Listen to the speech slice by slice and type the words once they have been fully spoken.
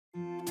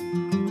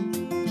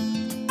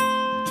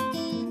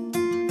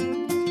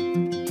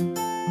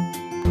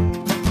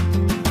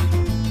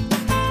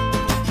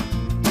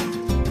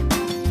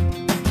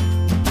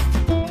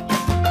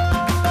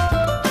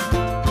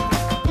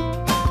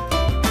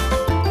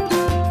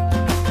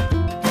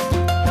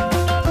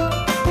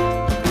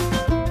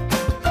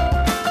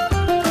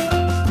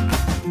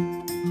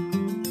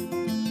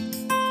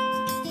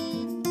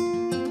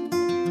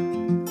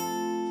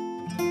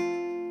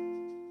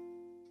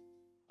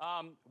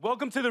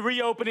Welcome to the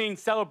reopening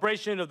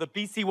celebration of the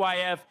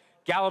BCYF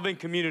Gallivan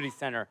Community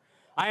Center.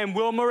 I am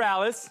Will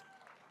Morales,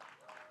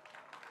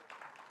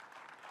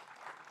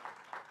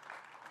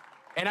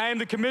 and I am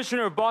the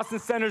Commissioner of Boston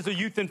Centers of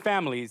Youth and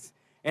Families,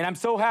 and I'm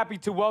so happy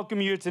to welcome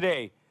you here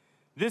today.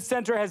 This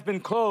center has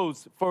been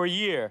closed for a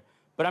year,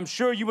 but I'm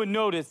sure you would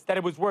notice that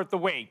it was worth the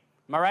wait.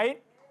 Am I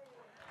right?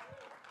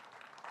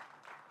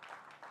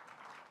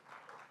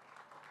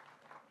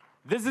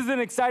 This is an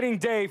exciting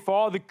day for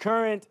all the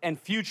current and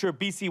future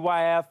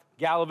BCYF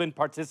Gallivan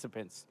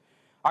participants.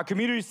 Our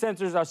community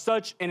centers are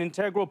such an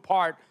integral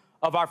part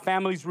of our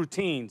families'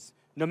 routines,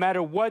 no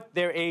matter what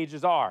their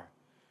ages are.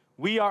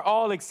 We are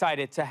all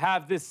excited to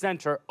have this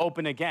center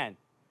open again.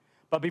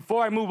 But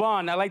before I move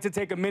on, I'd like to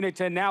take a minute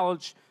to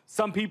acknowledge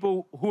some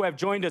people who have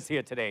joined us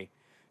here today.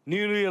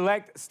 Newly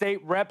elect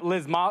State Rep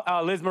Liz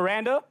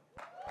Miranda,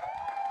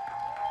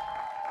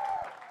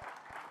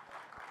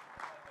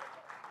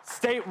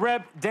 State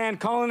Rep Dan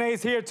Cullinane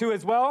is here too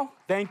as well.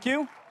 Thank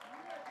you.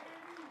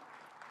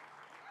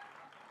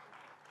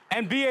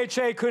 And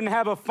BHA couldn't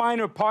have a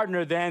finer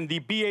partner than the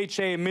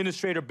BHA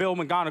Administrator Bill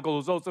McGonigal,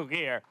 who's also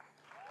here.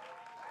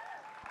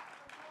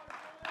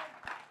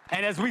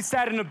 And as we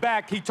sat in the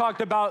back, he talked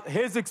about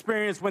his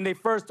experience when they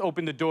first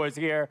opened the doors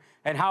here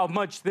and how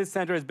much this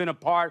center has been a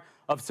part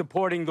of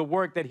supporting the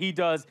work that he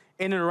does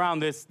in and around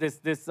this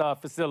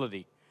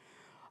facility.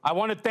 I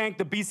want to thank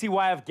the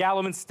BCYF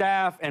Gallivan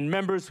staff and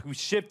members who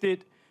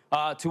shifted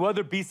to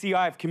other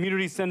BCYF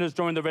community centers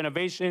during the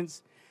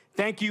renovations.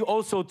 Thank you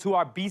also to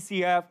our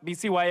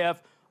BCYF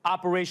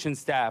operations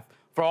staff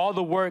for all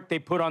the work they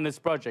put on this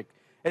project,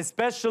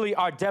 especially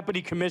our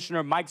Deputy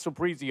Commissioner, Mike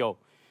Soprizio.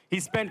 He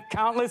spent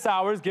countless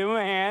hours, give him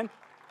a hand,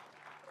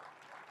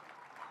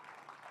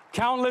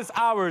 countless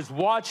hours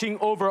watching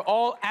over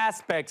all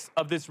aspects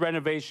of this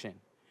renovation.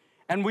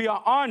 And we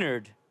are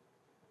honored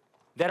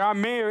that our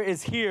mayor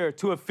is here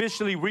to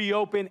officially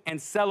reopen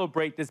and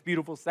celebrate this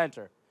beautiful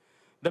center.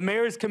 The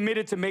mayor is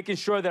committed to making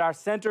sure that our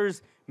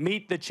centers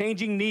meet the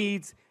changing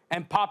needs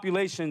and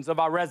populations of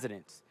our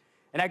residents.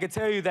 And I can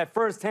tell you that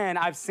firsthand,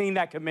 I've seen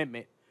that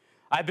commitment.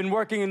 I've been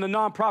working in the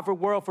nonprofit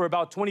world for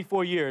about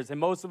 24 years, and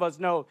most of us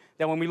know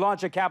that when we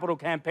launch a capital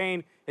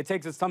campaign, it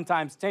takes us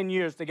sometimes 10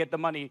 years to get the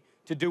money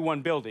to do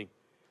one building.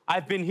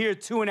 I've been here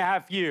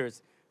 2.5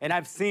 years, and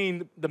I've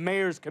seen the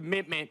mayor's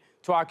commitment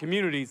to our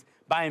communities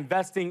by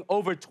investing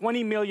over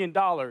 $20 million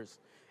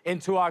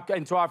into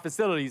our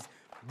facilities,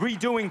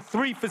 redoing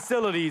 3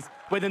 facilities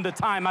within the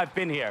time I've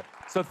been here.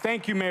 So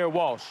thank you, Mayor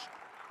Walsh.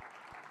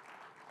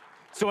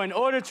 So in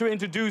order to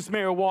introduce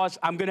Mayor Walsh,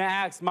 I'm gonna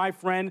ask my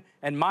friend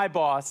and my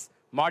boss,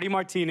 Marty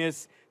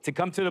Martinez, to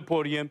come to the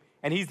podium,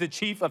 and he's the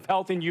Chief of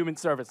Health and Human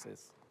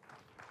Services.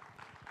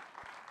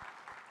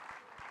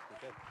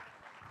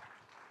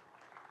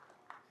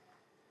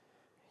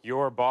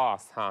 Your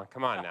boss, huh?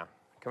 Come on now,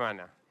 come on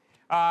now.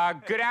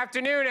 Good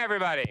afternoon,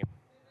 everybody.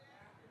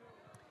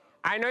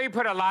 I know you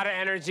put a lot of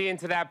energy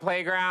into that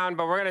playground,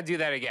 but we're gonna do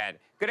that again.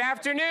 Good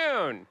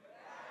afternoon.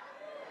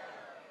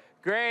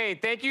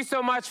 Great, thank you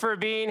so much for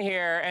being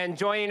here and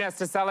joining us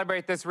to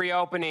celebrate this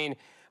reopening.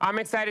 I'm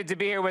excited to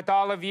be here with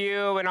all of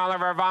you and all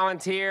of our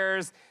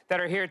volunteers that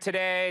are here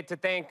today to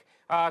thank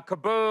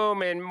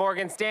Kaboom and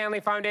Morgan Stanley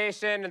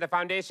Foundation and the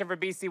Foundation for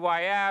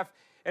BCYF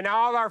and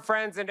all our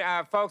friends and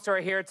folks who are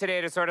here today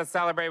to sort of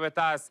celebrate with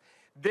us.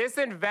 This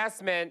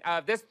investment,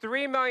 this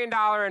 $3 million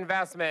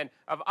investment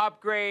of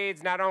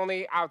upgrades, not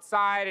only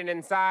outside and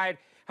inside,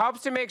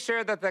 helps to make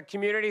sure that the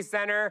community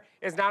center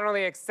is not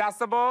only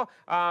accessible,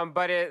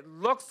 but it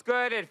looks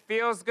good, it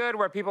feels good,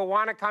 where people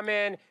want to come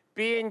in,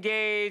 be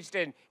engaged,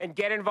 and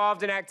get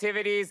involved in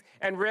activities,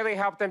 and really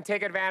help them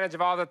take advantage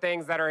of all the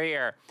things that are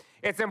here.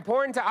 It's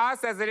important to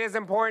us, as it is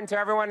important to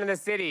everyone in the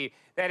city,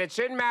 that it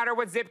shouldn't matter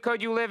what zip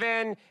code you live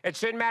in, it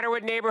shouldn't matter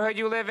what neighborhood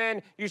you live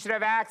in, you should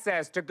have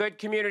access to good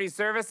community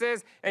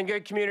services and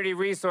good community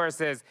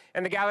resources.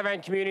 And the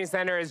Gallivan Community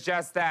Center is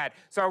just that.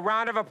 So a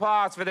round of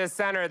applause for this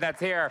center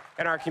that's here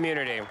in our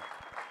community.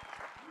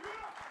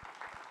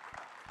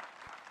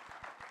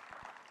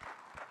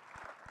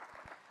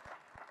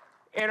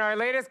 In our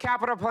latest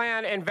capital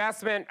plan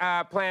investment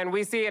plan,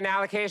 we see an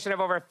allocation of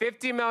over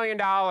 $50 million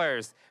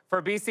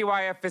for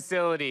BCYF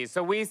facilities.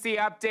 So we see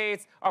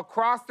updates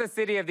across the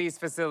city of these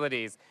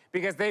facilities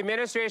because the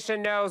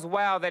administration knows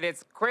well that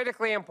it's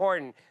critically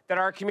important that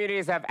our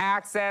communities have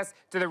access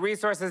to the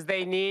resources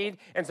they need,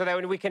 and so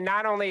that we can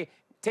not only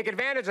take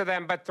advantage of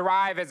them, but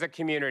thrive as a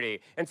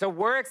community. And so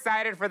we're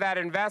excited for that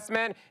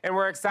investment, and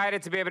we're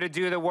excited to be able to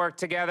do the work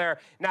together,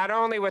 not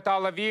only with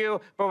all of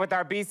you, but with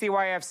our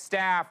BCYF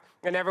staff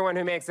and everyone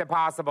who makes it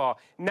possible.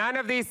 None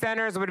of these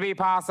centers would be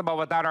possible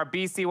without our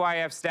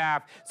BCYF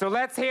staff. So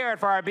let's hear it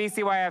for our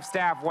BCYF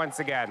staff once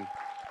again.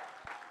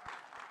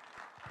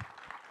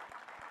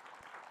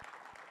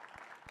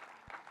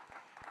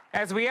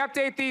 As we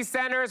update these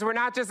centers, we're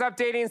not just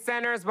updating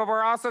centers, but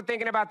we're also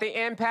thinking about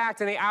the impact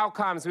and the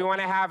outcomes we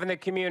want to have in the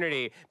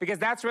community, because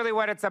that's really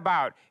what it's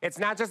about. It's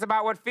not just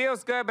about what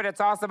feels good, but it's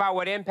also about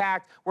what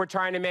impact we're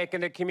trying to make in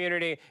the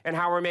community and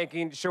how we're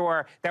making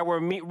sure that we're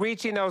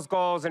reaching those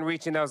goals and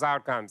reaching those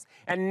outcomes.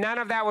 And none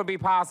of that would be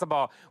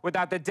possible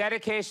without the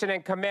dedication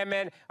and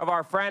commitment of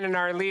our friend and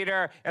our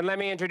leader. And let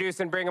me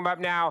introduce and bring him up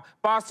now,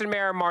 Boston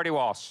Mayor Marty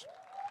Walsh.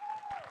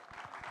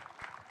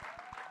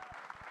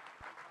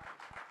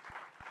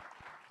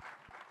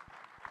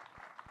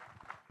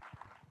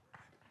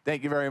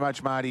 Thank you very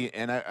much, Marty.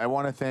 And I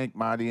want to thank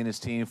Marty and his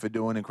team for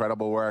doing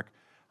incredible work.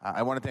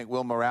 I want to thank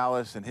Will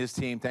Morales and his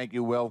team. Thank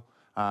you, Will.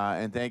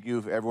 And thank you,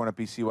 everyone at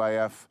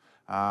BCYF,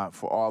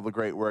 for all the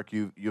great work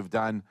you've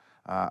done.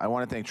 I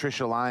want to thank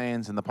Tricia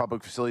Lyons and the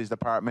Public Facilities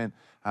Department.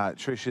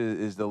 Tricia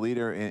is the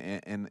leader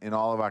in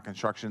all of our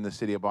construction in the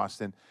city of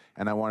Boston.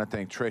 And I want to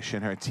thank Trish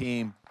and her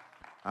team.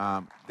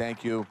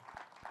 Thank you.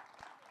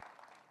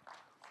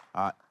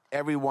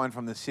 Everyone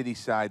from the city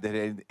side that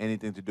had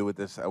anything to do with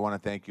this, I want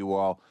to thank you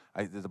all.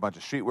 There's a bunch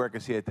of street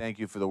workers here. Thank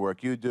you for the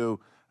work you do.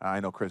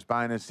 I know Chris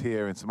Biner's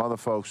here and some other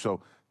folks,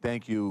 so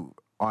thank you,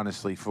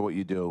 honestly, for what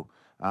you do.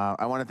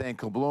 I want to thank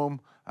Kabloom,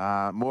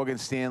 Morgan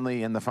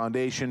Stanley, and the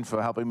foundation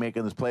for helping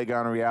making this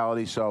playground a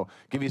reality. So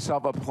give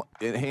yourself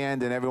a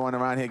hand, and everyone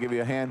around here, give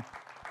you a hand.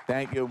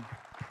 Thank you.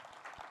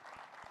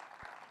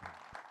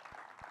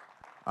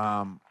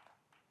 The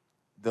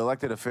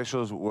elected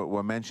officials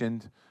were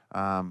mentioned.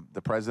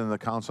 The president of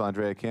the council,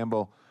 Andrea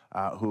Campbell,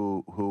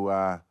 who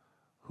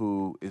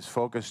is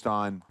focused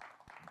on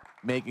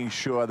making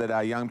sure that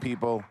our young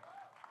people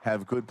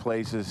have good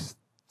places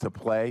to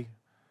play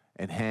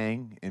and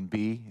hang and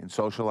be and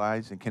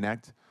socialize and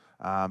connect.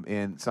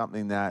 And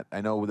something that I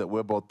know that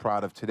we're both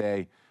proud of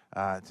today,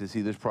 to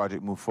see this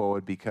project move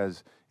forward,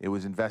 because it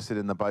was invested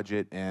in the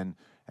budget. And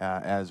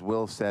as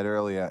Will said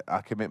earlier,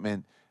 our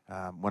commitment,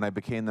 when I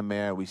became the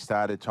mayor, we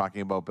started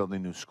talking about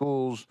building new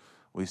schools.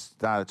 We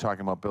started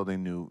talking about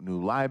building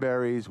new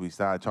libraries. We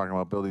started talking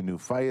about building new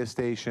fire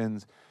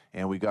stations,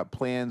 and we got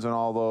plans on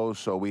all those.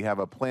 So we have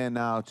a plan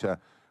now to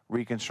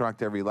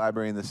reconstruct every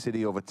library in the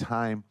city over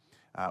time.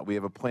 We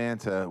have a plan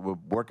we're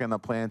working on a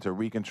plan to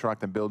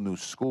reconstruct and build new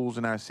schools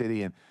in our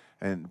city,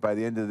 and by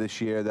the end of this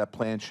year, that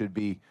plan should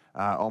be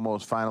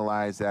almost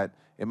finalized. That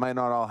it might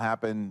not all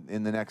happen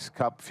in the next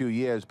few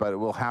years, but it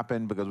will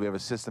happen because we have a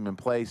system in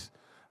place.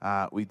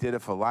 We did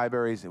it for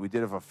libraries, we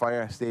did it for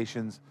fire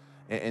stations,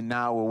 and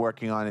now we're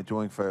working on it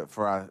doing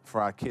for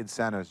our kids'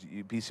 centers,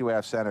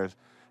 BCYF centers,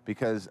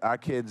 because our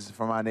kids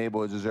from our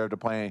neighborhoods deserve to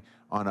play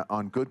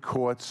on good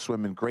courts,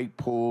 swim in great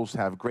pools,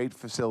 have great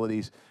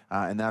facilities,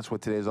 and that's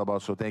what today's all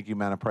about. So thank you,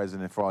 Madam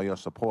President, for all your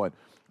support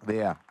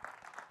there.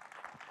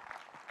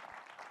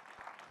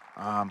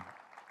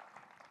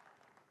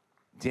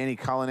 Danny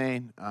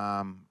Cullinane,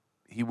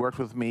 he worked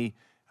with me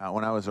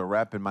when I was a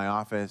rep in my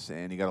office,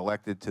 and he got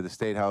elected to the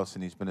State House,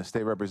 and he's been a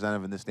state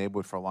representative in this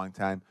neighborhood for a long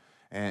time.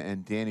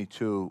 And Danny,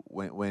 too,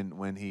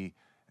 when he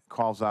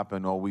calls up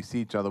and we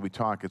see each other, we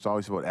talk, it's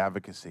always about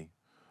advocacy.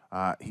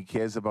 He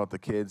cares about the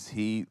kids.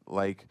 He,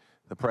 like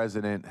the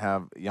president,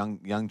 have a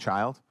young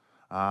child,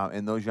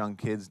 and those young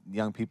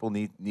people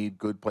need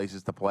good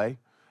places to play.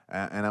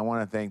 And I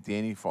want to thank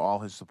Danny for all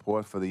his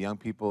support for the young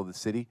people of the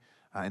city,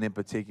 and in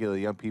particular,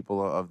 the young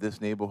people of this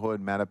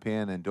neighborhood,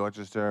 Mattapan and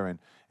Dorchester,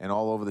 and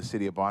all over the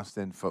city of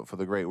Boston for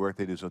the great work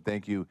they do. So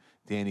thank you,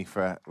 Danny,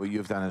 for what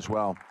you've done as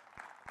well.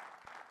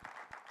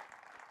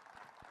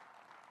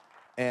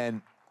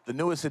 And the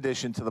newest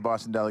addition to the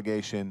Boston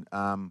delegation,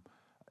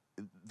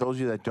 those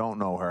of you that don't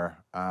know her,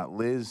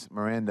 Liz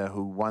Miranda,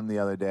 who won the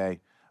other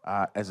day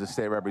as a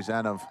state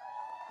representative.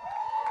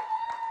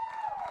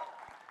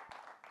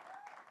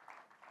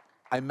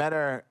 I met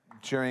her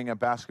during a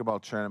basketball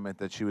tournament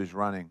that she was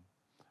running.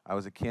 I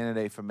was a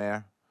candidate for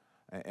mayor,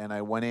 and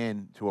I went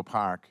in to a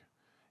park,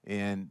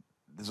 and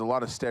there's a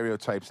lot of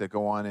stereotypes that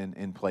go on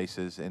in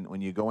places, and when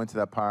you go into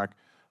that park,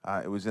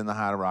 it was in the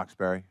heart of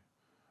Roxbury.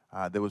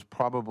 There was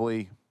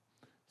probably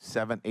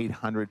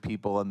 700-800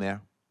 people in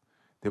there.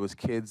 There was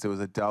kids, there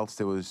was adults,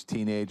 there was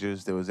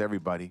teenagers, there was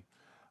everybody.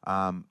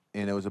 And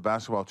it was a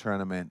basketball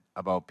tournament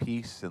about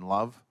peace and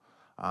love.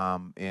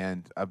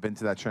 And I've been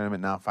to that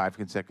tournament now 5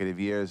 consecutive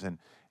years, and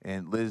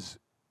Liz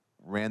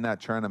ran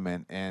that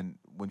tournament, and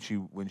when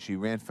she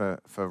ran for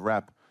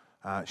rep,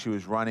 she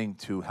was running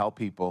to help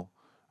people.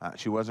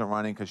 She wasn't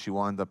running because she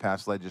wanted to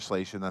pass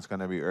legislation that's going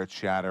to be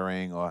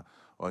earth-shattering or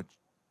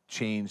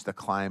change the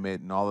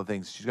climate and all the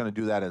things. She's going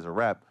to do that as a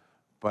rep,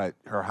 but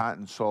her heart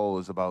and soul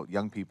is about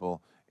young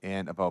people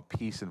and about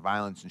peace and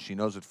violence, and she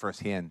knows it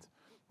firsthand.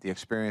 The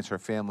experience, her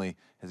family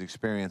has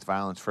experienced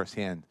violence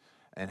firsthand.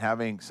 And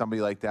having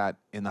somebody like that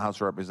in the House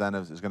of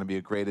Representatives is going to be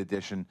a great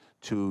addition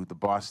to the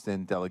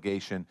Boston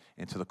delegation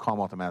and to the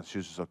Commonwealth of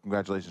Massachusetts. So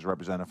congratulations,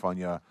 Representative, on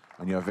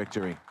your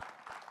victory.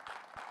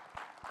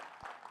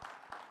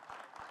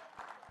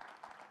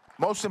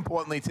 Most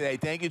importantly today,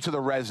 thank you to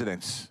the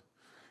residents.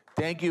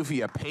 Thank you for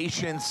your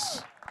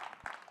patience.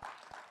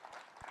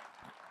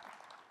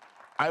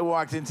 I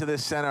walked into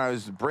this center. I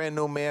was a brand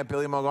new mayor.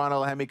 Billy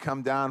Morgano had me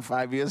come down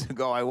 5 years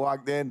ago. I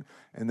walked in,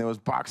 and there was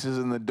boxes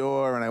in the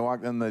door, and I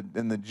walked in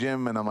the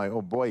gym, and I'm like,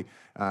 oh boy,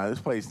 this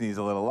place needs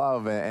a little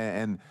love.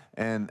 And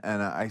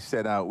I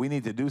said, we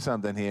need to do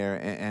something here.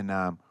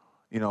 And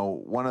you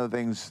know, one of the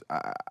things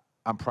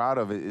I'm proud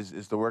of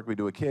is the work we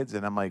do with kids,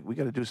 and I'm like, we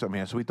got to do something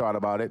here. So we thought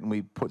about it, and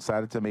we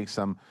decided to make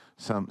some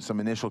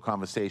initial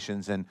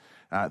conversations. And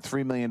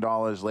 $3 million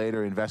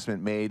later,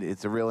 investment made.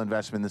 It's a real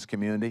investment in this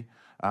community.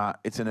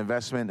 It's an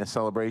investment, a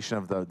celebration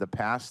of the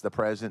past, the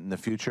present, and the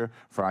future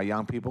for our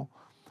young people.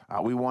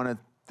 We wanted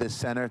this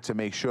center to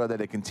make sure that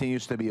it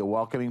continues to be a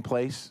welcoming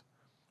place,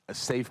 a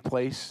safe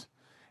place,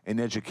 an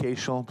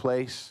educational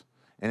place,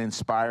 an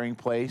inspiring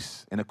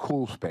place, and a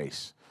cool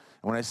space.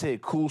 And when I say a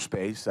cool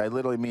space, I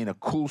literally mean a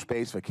cool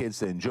space for kids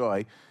to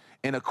enjoy,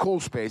 and a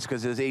cool space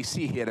because there's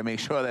AC here to make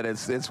sure that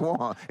it's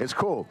warm, it's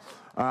cool.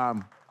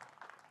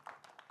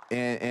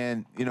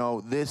 And you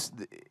know, this,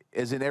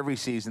 as in every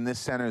season, this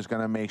center is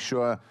going to make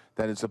sure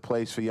that it's a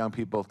place for young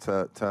people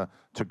to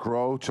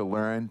grow, to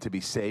learn, to be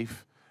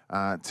safe,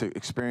 to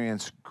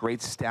experience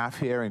great staff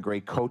here and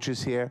great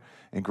coaches here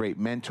and great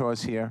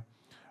mentors here.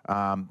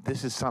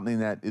 This is something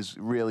that is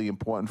really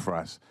important for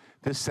us.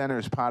 This center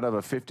is part of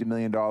a $50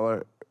 million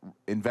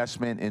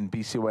investment in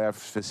BCYF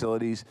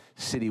facilities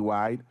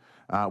citywide.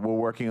 We're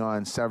working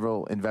on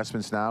several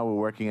investments now. We're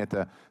working at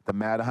the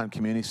Mattapan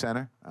Community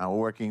Center. We're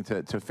working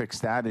to fix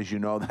that. As you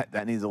know,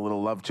 that needs a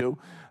little love too.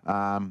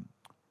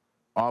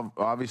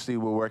 Obviously,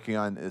 we're working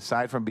on,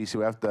 aside from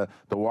BCYF,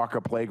 the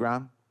Walker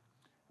Playground.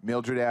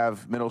 Mildred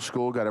Ave Middle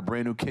School got a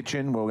brand new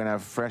kitchen. We're gonna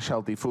have fresh,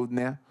 healthy food in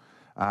there.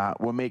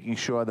 We're making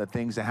sure that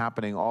things are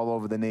happening all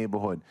over the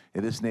neighborhood,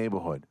 in this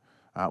neighborhood.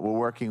 We're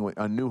working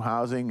on new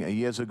housing.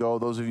 Years ago,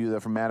 those of you that are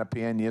from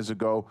Mattapan, years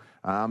ago,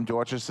 I'm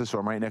Dorchester, so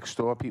I'm right next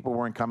door. People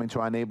weren't coming to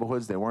our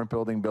neighborhoods. They weren't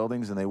building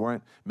buildings, and they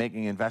weren't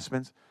making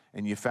investments.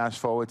 And you fast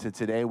forward to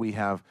today, we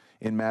have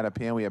in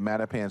Mattapan, we have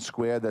Mattapan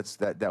Square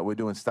that we're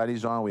doing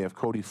studies on. We have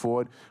Cody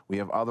Ford. We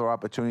have other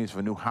opportunities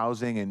for new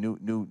housing and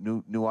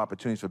new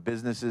opportunities for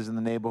businesses in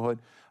the neighborhood.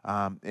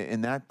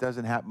 And that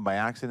doesn't happen by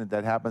accident.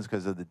 That happens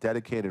because of the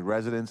dedicated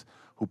residents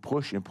who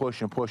push and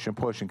push and push and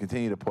push and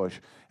continue to push.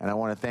 And I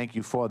want to thank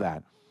you for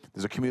that.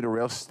 There's a commuter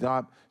rail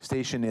stop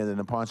station near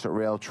the Neponset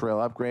Rail Trail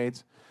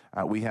upgrades.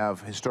 We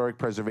have historic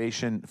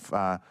preservation,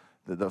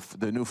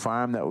 the new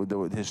farm,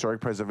 the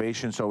historic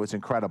preservation, so it's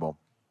incredible.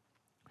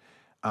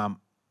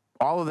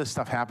 All of this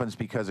stuff happens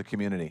because of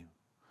community.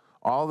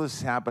 All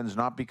this happens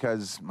not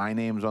because my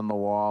name's on the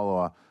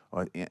wall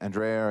or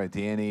Andrea or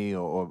Danny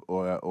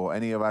or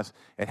any of us.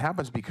 It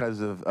happens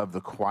because of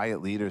the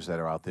quiet leaders that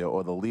are out there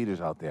or the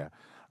leaders out there.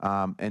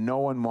 And no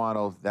one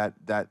modeled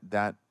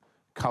that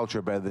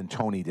culture better than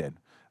Tony did,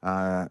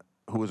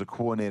 who was a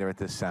coordinator at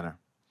this center.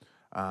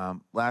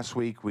 Last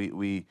week,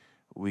 we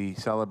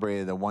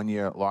celebrated the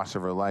one-year loss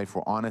of her life.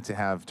 We're honored to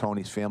have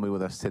Tony's family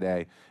with us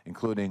today,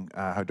 including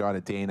her daughter,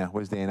 Dana.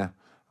 Where's Dana?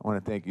 I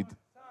want to thank you.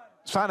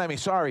 Son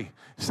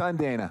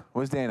Dana.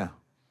 Where's Dana?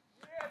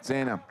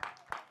 Dana.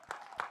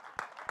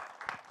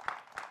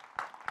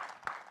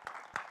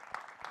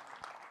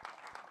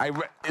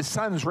 His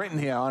son's written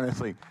here,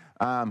 honestly.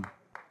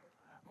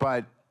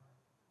 But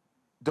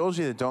those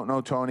of you that don't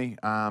know Tony,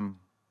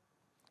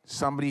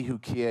 somebody who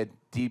cared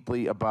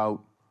deeply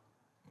about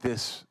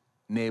this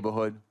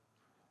neighborhood,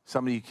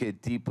 somebody who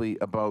cared deeply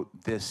about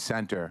this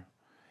center.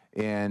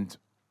 And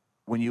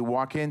when you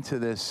walk into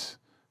this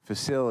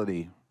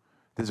facility,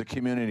 there's a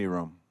community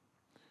room.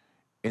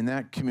 And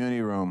that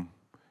community room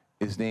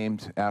is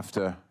named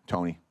after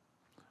Tony.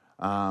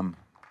 The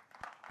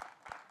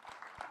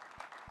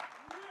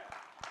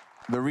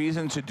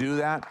reason to do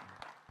that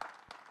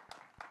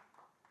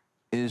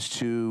is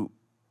to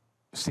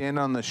stand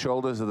on the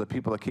shoulders of the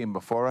people that came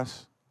before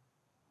us.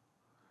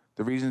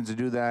 The reason to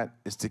do that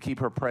is to keep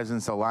her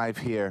presence alive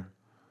here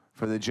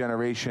for the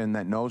generation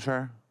that knows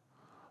her,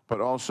 but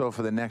also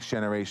for the next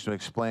generation to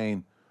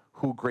explain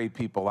who great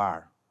people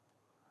are.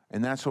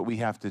 And that's what we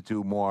have to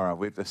do more of.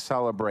 We have to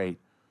celebrate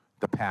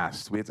the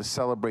past. We have to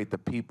celebrate the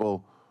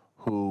people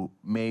who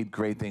made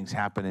great things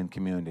happen in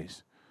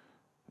communities.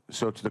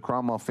 So to the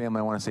Cromwell family,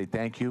 I want to say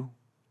thank you.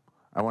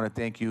 I want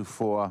to thank you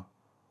for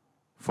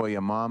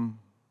your mom,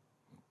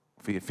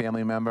 for your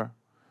family member.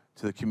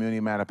 To the community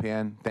of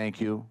Mattapan,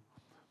 thank you.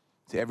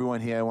 To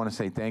everyone here, I want to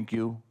say thank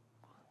you.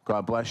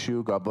 God bless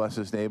you. God bless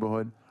this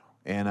neighborhood.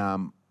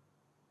 And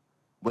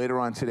later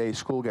on today,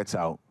 school gets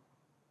out.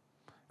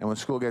 And when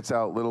school gets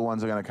out, little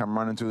ones are going to come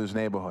running through this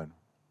neighborhood.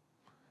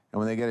 And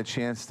when they get a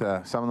chance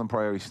to, some of them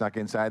probably already snuck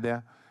inside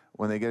there,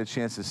 when they get a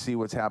chance to see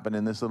what's happened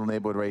in this little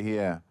neighborhood right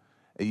here,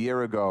 a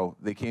year ago,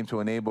 they came to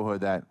a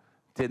neighborhood that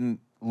didn't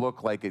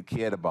look like it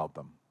cared about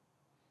them.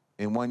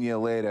 And 1 year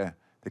later,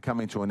 they're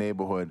coming to a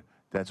neighborhood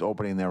that's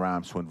opening their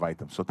arms to invite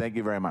them. So thank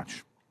you very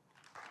much.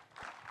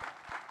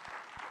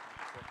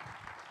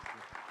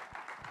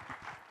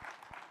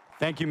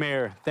 Thank you,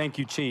 Mayor. Thank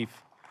you, Chief.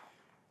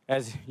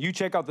 As you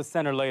check out the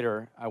center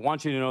later, I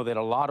want you to know that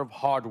a lot of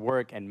hard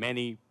work and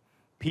many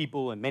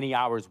people and many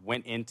hours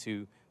went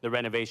into the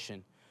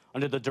renovation.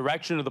 under the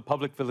direction of the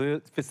Public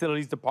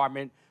Facilities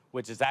Department,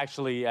 which is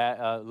actually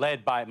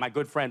led by my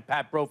good friend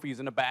Pat Brophy, who's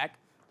in the back.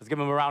 Let's give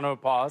him a round of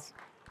applause.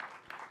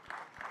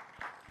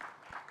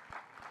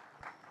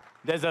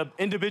 There's an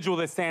individual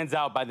that stands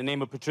out by the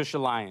name of Patricia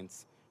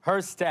Lyons.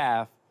 Her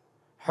staff,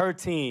 her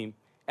team,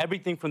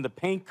 everything from the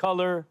paint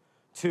color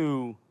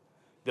to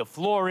the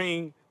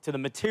flooring, to the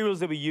materials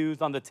that we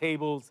used on the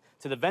tables,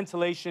 to the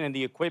ventilation and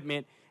the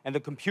equipment, and the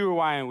computer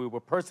wiring, we were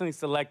personally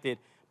selected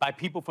by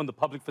people from the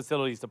Public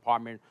Facilities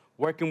Department,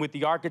 working with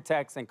the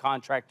architects and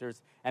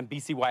contractors and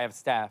BCYF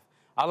staff.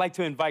 I'd like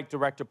to invite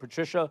Director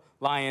Patricia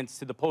Lyons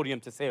to the podium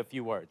to say a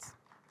few words.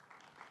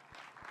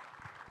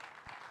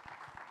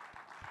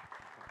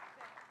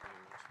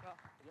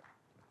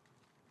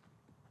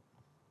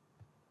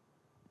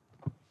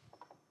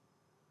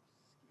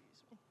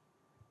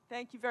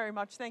 Thank you very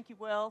much. Thank you,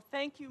 Will.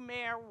 Thank you,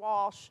 Mayor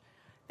Walsh.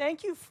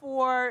 Thank you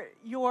for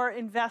your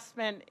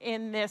investment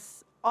in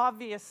this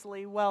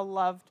obviously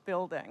well-loved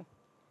building.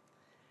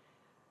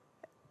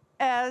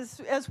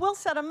 As Will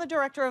said, I'm the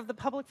director of the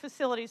Public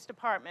Facilities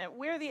Department.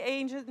 We're the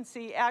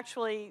agency,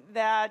 actually,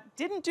 that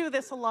didn't do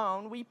this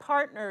alone. We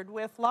partnered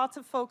with lots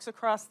of folks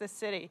across the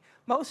city,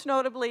 most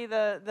notably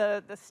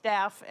the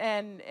staff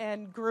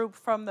and group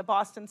from the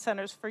Boston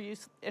Centers for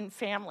Youth and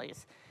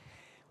Families.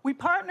 We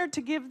partnered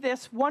to give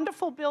this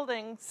wonderful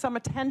building some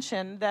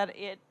attention that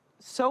it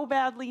so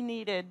badly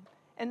needed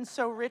and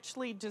so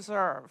richly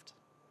deserved.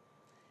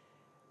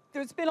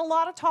 There's been a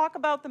lot of talk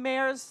about the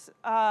mayor's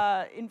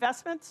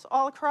investments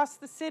all across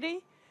the city.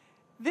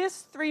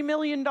 This $3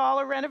 million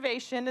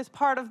renovation is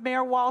part of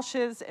Mayor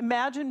Walsh's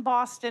Imagine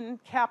Boston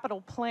capital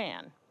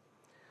plan.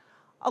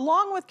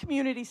 Along with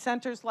community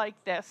centers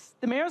like this,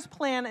 the mayor's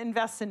plan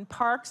invests in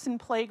parks and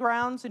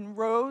playgrounds, in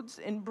roads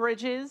and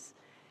bridges,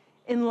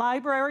 in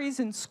libraries,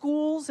 in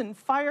schools, in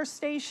fire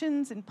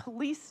stations, in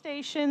police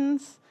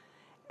stations,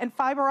 and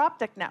fiber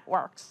optic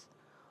networks.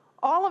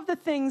 All of the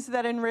things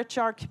that enrich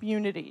our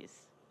communities.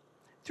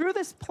 Through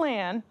this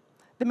plan,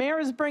 the mayor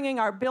is bringing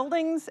our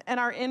buildings and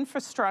our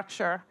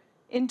infrastructure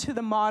into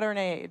the modern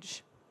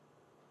age.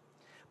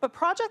 But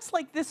projects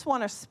like this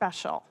one are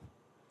special.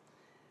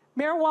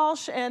 Mayor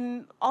Walsh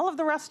and all of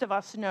the rest of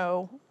us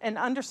know and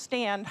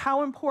understand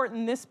how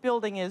important this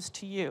building is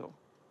to you.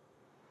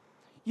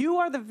 You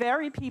are the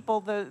very people,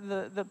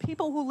 the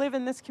people who live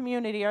in this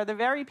community are the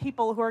very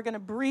people who are going to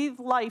breathe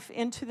life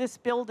into this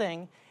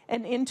building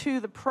and into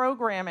the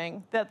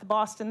programming that the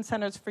Boston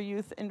Centers for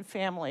Youth and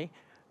Family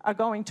are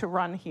going to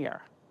run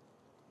here.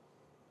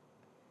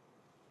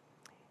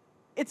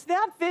 It's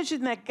that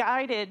vision that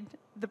guided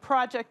the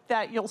project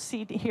that you'll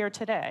see here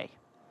today.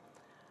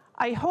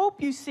 I hope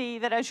you see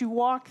that as you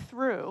walk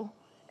through,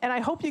 and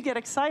I hope you get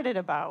excited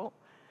about,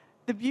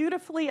 the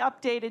beautifully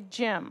updated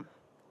gym,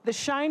 the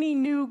shiny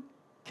new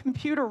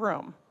computer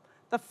room,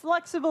 the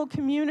flexible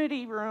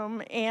community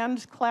room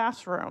and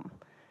classroom,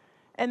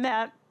 and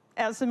that,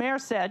 as the mayor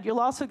said, you'll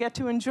also get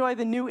to enjoy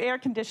the new air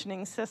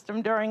conditioning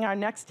system during our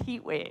next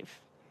heat wave.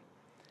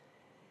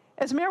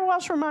 As Mayor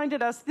Walsh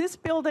reminded us, this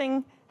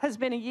building has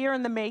been a year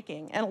in the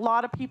making, and a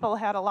lot of people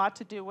had a lot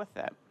to do with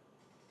it.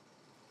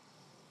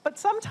 But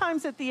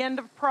sometimes at the end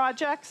of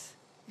projects,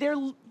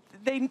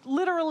 they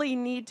literally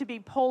need to be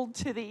pulled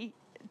to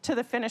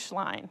the finish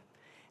line.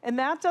 And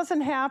that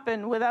doesn't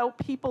happen without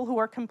people who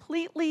are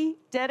completely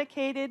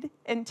dedicated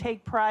and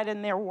take pride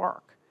in their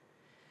work.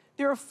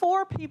 There are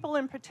 4 people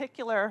in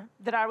particular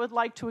that I would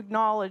like to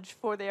acknowledge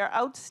for their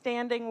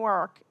outstanding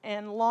work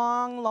and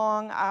long,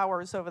 long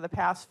hours over the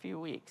past few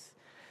weeks.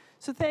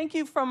 So thank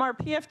you from our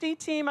PFD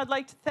team. I'd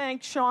like to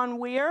thank Sean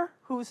Weir,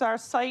 who's our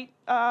site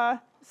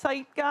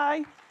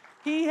guy.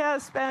 He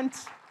has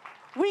spent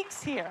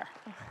weeks here,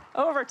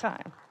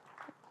 overtime.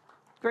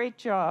 Great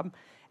job.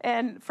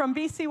 And from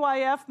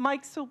BCYF,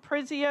 Mike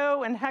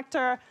Sulprizio and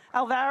Hector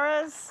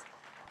Alvarez.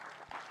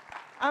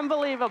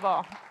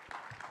 Unbelievable.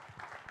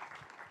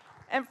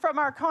 And from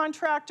our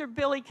contractor,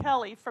 Billy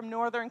Kelly from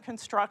Northern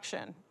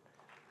Construction.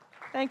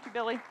 Thank you,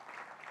 Billy.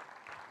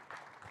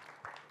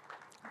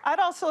 I'd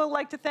also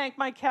like to thank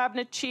my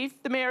cabinet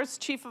chief, the mayor's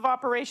chief of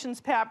operations,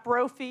 Pat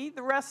Brophy,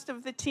 the rest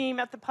of the team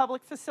at the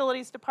Public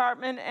Facilities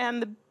Department and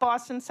the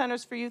Boston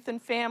Centers for Youth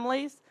and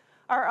Families,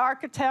 our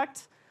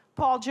architect,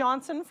 Paul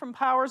Johnson from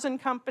Powers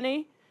and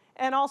Company,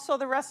 and also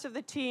the rest of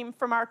the team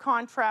from our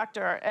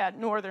contractor at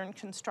Northern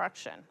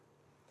Construction.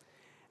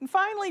 And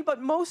finally, but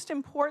most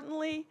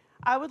importantly,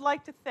 I would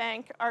like to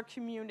thank our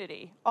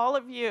community, all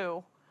of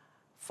you,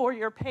 for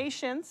your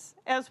patience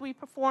as we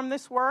perform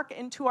this work,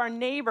 and to our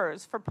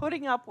neighbors for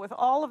putting up with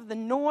all of the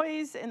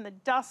noise and the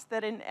dust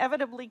that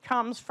inevitably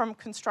comes from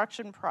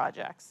construction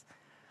projects.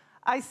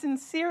 I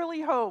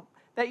sincerely hope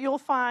that you'll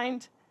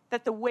find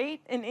that the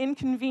wait and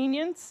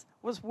inconvenience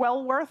was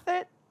well worth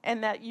it,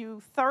 and that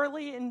you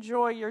thoroughly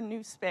enjoy your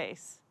new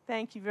space.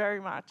 Thank you very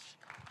much.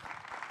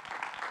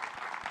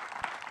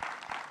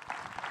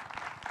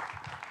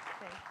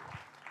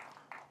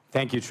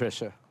 Thank you,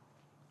 Tricia.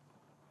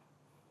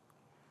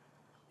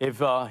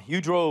 If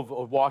you drove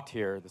or walked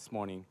here this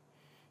morning,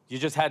 you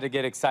just had to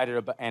get excited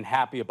about and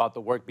happy about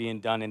the work being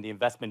done and the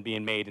investment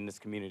being made in this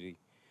community.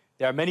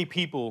 There are many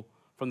people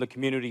from the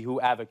community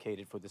who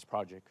advocated for this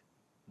project.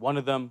 One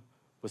of them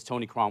was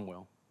Tony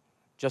Cromwell.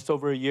 Just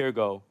over a year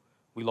ago,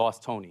 we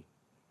lost Tony.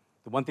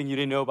 The one thing you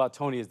didn't know about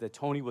Tony is that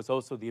Tony was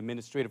also the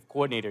administrative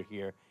coordinator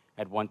here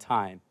at one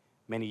time,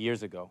 many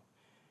years ago.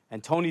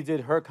 And Tony did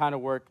her kind of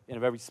work in a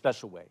very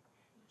special way.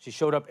 She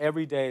showed up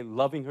every day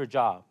loving her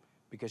job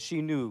because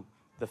she knew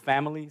the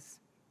families,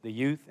 the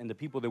youth, and the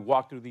people that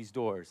walked through these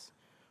doors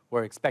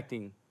were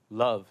expecting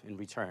love in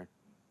return.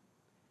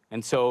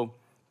 And so,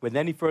 with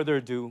any further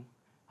ado,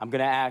 I'm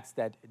gonna ask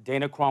that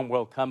Dana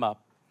Cromwell come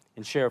up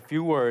and share a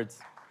few words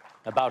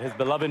about his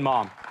beloved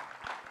mom.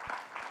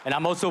 And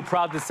I'm also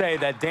proud to say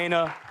that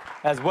Dana,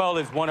 as well,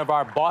 is one of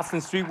our Boston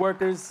street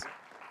workers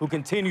who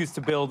continues to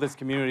build this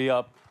community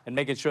up and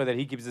making sure that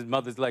he keeps his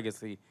mother's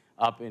legacy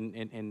up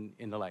in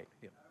the light.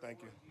 Yeah. Thank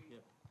you. Yeah.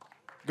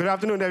 Good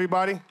afternoon,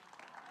 everybody.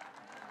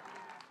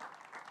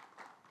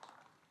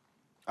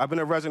 I've been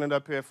a resident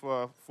up here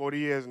for 40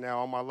 years now,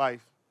 all my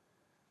life.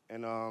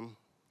 And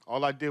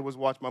all I did was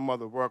watch my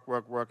mother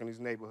work in these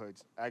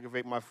neighborhoods,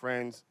 aggravate my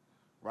friends,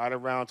 ride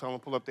around, tell them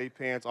to pull up their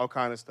pants, all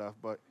kind of stuff.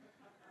 But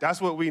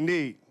that's what we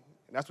need,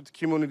 and that's what the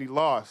community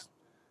lost.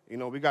 You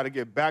know, we got to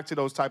get back to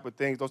those type of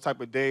things, those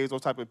type of days,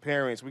 those type of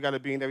parents. We got to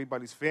be in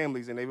everybody's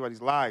families and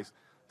everybody's lives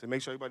to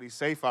make sure everybody's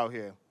safe out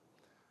here.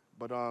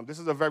 But this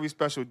is a very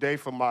special day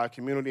for my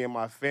community and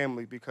my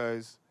family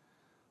because,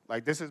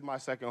 like, this is my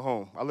second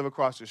home. I live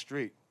across the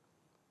street,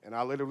 and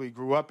I literally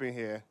grew up in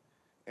here.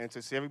 And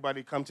to see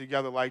everybody come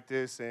together like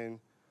this, and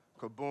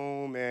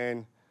Kaboom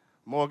and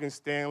Morgan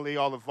Stanley,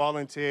 all the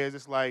volunteers,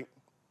 it's like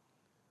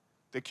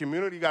the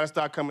community got to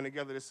start coming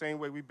together the same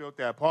way we built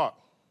that park.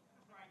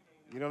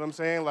 You know what I'm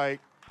saying? Like,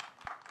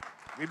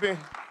 we've been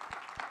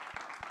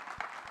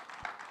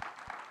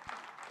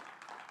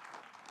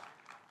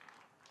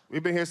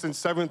here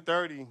since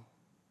 7:30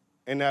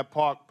 in that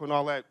park, putting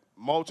all that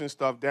mulch and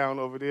stuff down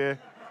over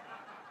there.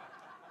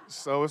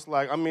 So it's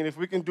like, I mean, if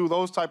we can do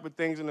those type of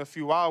things in a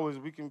few hours,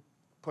 we can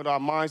put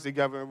our minds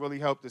together and really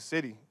help the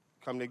city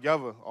come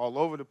together all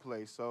over the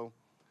place. So,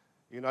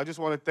 you know, I just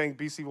want to thank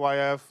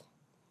BCYF.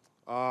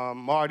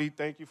 Marty,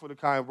 thank you for the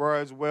kind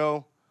words.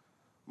 Will,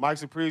 Mike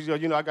Saprizio,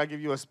 you know, I got to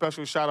give you a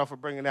special shout out for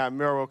bringing that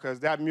mural, because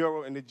that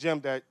mural in the gym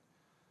that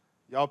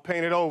y'all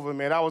painted over,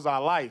 man, that was our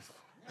life.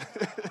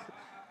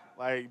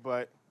 Like,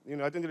 but, you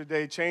know, at the end of the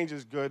day, change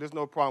is good. There's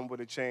no problem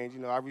with a change. You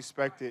know, I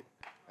respect it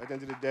at the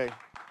end of the day.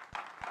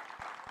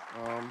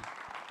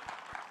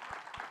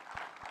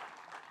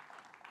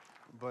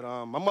 But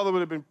my mother would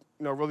have been,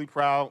 you know, really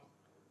proud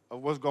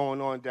of what's going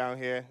on down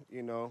here,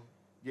 you know,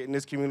 getting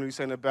this community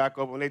center back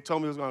up. When they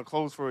told me it was going to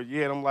close for a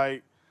year, and I'm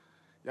like,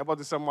 y'all about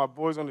to send my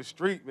boys on the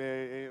street,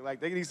 man. Like,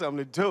 they need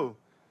something to do.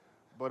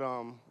 But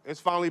it's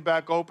finally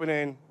back open,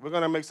 and we're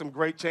going to make some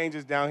great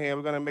changes down here.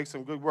 We're going to make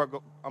some good work.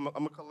 I'm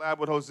going to collab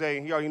with Jose,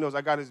 and he already knows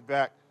I got his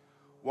back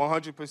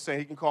 100%.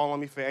 He can call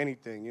on me for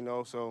anything, you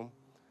know. So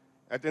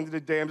at the end of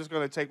the day, I'm just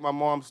going to take my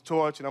mom's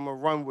torch, and I'm going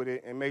to run with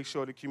it and make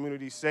sure the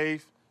community's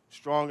safe,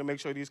 strong, and make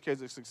sure these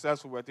kids are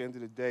successful at the end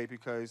of the day,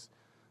 because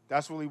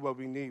that's really what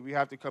we need. We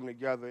have to come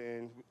together,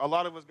 and a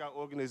lot of us got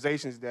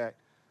organizations that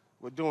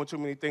we're doing too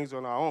many things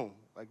on our own.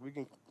 Like, we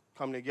can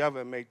come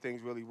together and make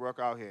things really work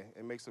out here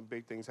and make some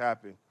big things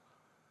happen.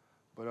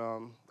 But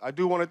I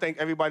do want to thank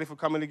everybody for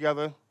coming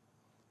together,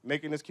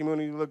 making this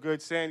community look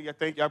good. Sandy, I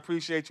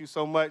appreciate you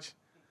so much.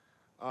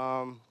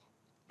 At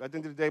the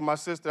end of the day, my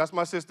sister, that's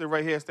my sister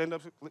right here. Stand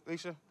up,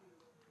 Alicia.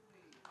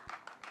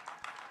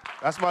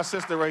 That's my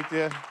sister right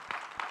there.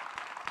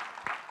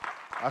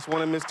 That's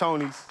one of Miss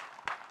Tony's.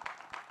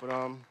 But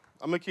I'm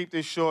going to keep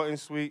this short and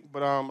sweet.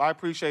 But I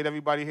appreciate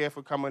everybody here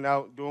for coming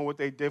out, doing what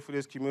they did for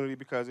this community,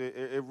 because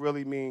it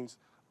really means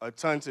a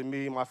ton to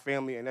me, my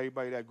family, and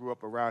everybody that grew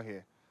up around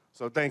here.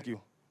 So thank you.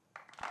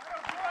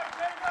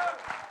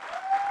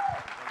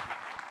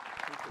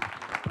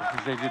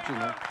 Appreciate you too,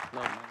 man.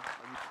 Love, man.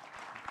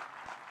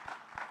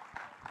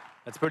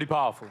 That's pretty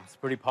powerful. It's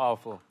pretty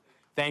powerful.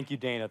 Thank you,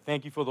 Dana.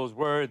 Thank you for those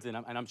words, and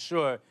I'm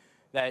sure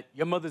that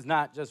your mother's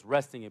not just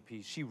resting in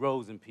peace. She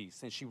rose in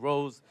peace, and she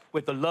rose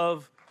with the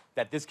love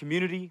that this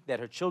community,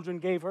 that her children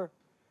gave her.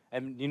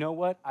 And you know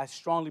what? I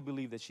strongly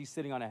believe that she's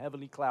sitting on a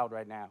heavenly cloud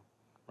right now,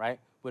 right,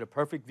 with a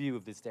perfect view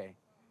of this day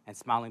and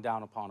smiling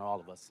down upon all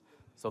of us.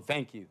 So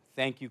thank you.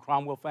 Thank you,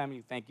 Cromwell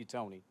family. Thank you,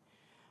 Tony.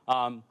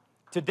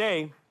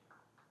 Today,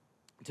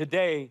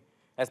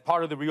 as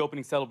part of the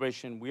reopening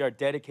celebration, we are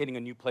dedicating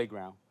a new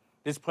playground.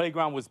 This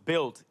playground was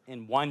built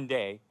in one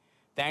day,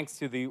 thanks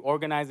to the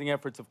organizing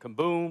efforts of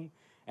Kaboom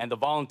and the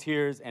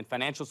volunteers and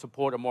financial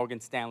support of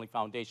Morgan Stanley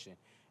Foundation.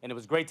 And it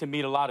was great to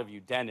meet a lot of you,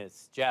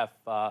 Dennis, Jeff,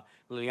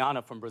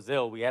 Liliana from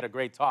Brazil. We had a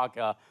great talk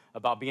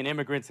about being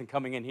immigrants and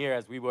coming in here,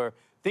 as we were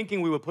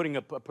thinking we were putting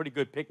a pretty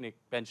good picnic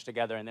bench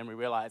together, and then we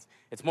realized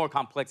it's more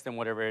complex than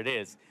whatever it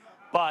is.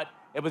 But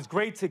it was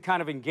great to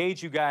kind of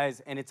engage you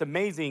guys, and it's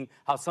amazing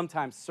how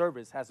sometimes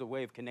service has a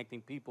way of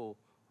connecting people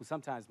who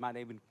sometimes might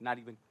not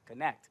even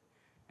connect.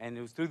 And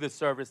it was through this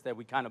service that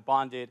we kind of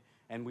bonded,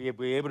 and we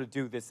were able to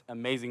do this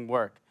amazing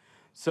work.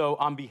 So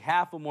on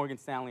behalf of Morgan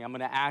Stanley, I'm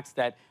going to ask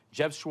that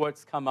Jeff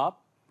Schwartz come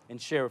up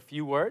and share a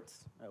few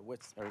words.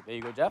 There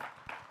you go, Jeff.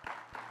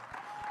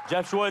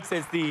 Jeff Schwartz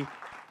is the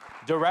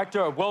Director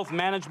of Wealth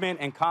Management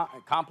and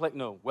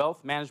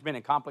Wealth Management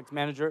and Complex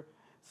Manager.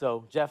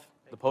 So, Jeff,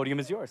 the podium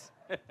is yours.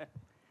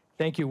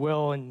 Thank you,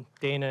 Will and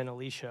Dana and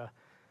Alicia.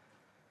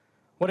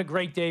 What a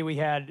great day we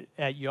had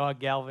at your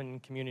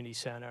Gallivan Community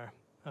Center.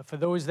 For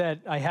those that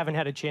I haven't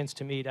had a chance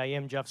to meet, I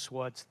am Jeff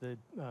Schwartz, the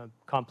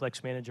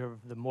Complex Manager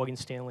of the Morgan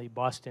Stanley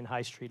Boston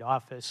High Street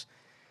office.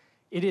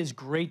 It is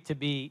great to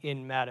be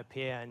in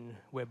Mattapan,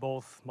 where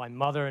both my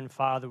mother and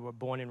father were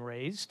born and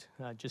raised,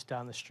 just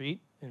down the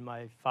street, and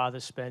my father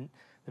spent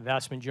the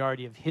vast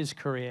majority of his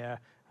career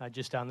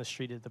just down the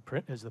street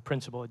as the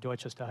principal at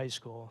Dorchester High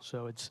School.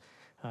 So it's,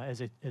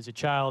 as a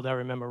child, I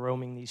remember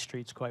roaming these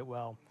streets quite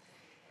well.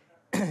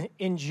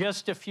 In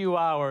just a few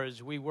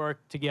hours, we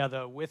worked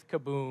together with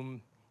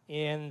Kaboom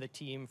and the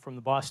team from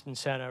the Boston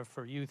Center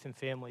for Youth and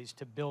Families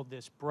to build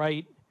this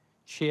bright,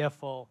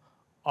 cheerful,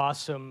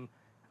 awesome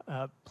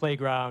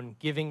playground,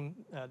 giving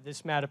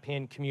this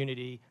Mattapan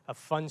community a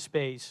fun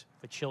space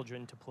for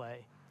children to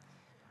play.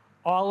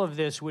 All of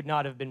this would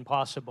not have been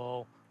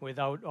possible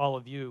without all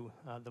of you,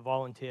 the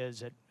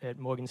volunteers at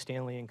Morgan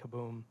Stanley and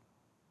Kaboom.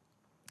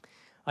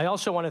 I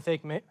also want to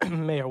thank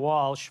Mayor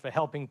Walsh for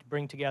helping to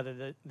bring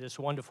together this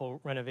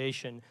wonderful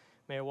renovation.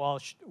 Mayor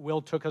Walsh,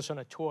 Will took us on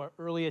a tour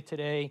earlier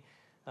today.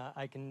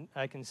 I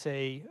can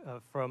say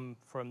from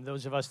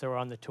those of us that were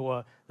on the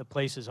tour, the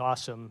place is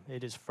awesome.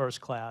 It is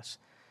first class.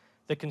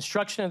 The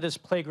construction of this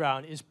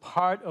playground is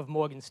part of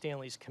Morgan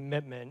Stanley's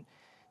commitment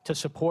to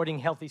supporting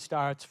healthy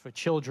starts for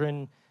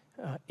children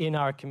in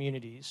our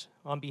communities.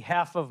 On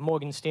behalf of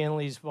Morgan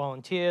Stanley's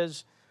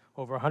volunteers,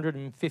 over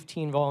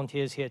 115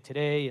 volunteers here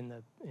today, and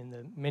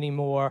the many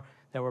more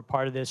that were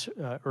part of this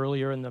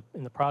earlier in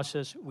the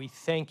process, we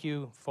thank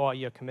you for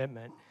your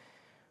commitment.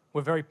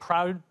 We're very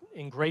proud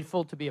and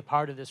grateful to be a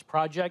part of this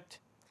project.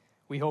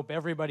 We hope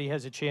everybody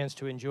has a chance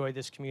to enjoy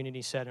this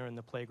community center and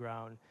the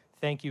playground.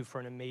 Thank you for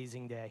an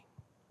amazing day.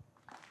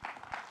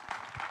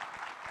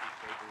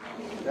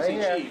 Right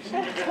here.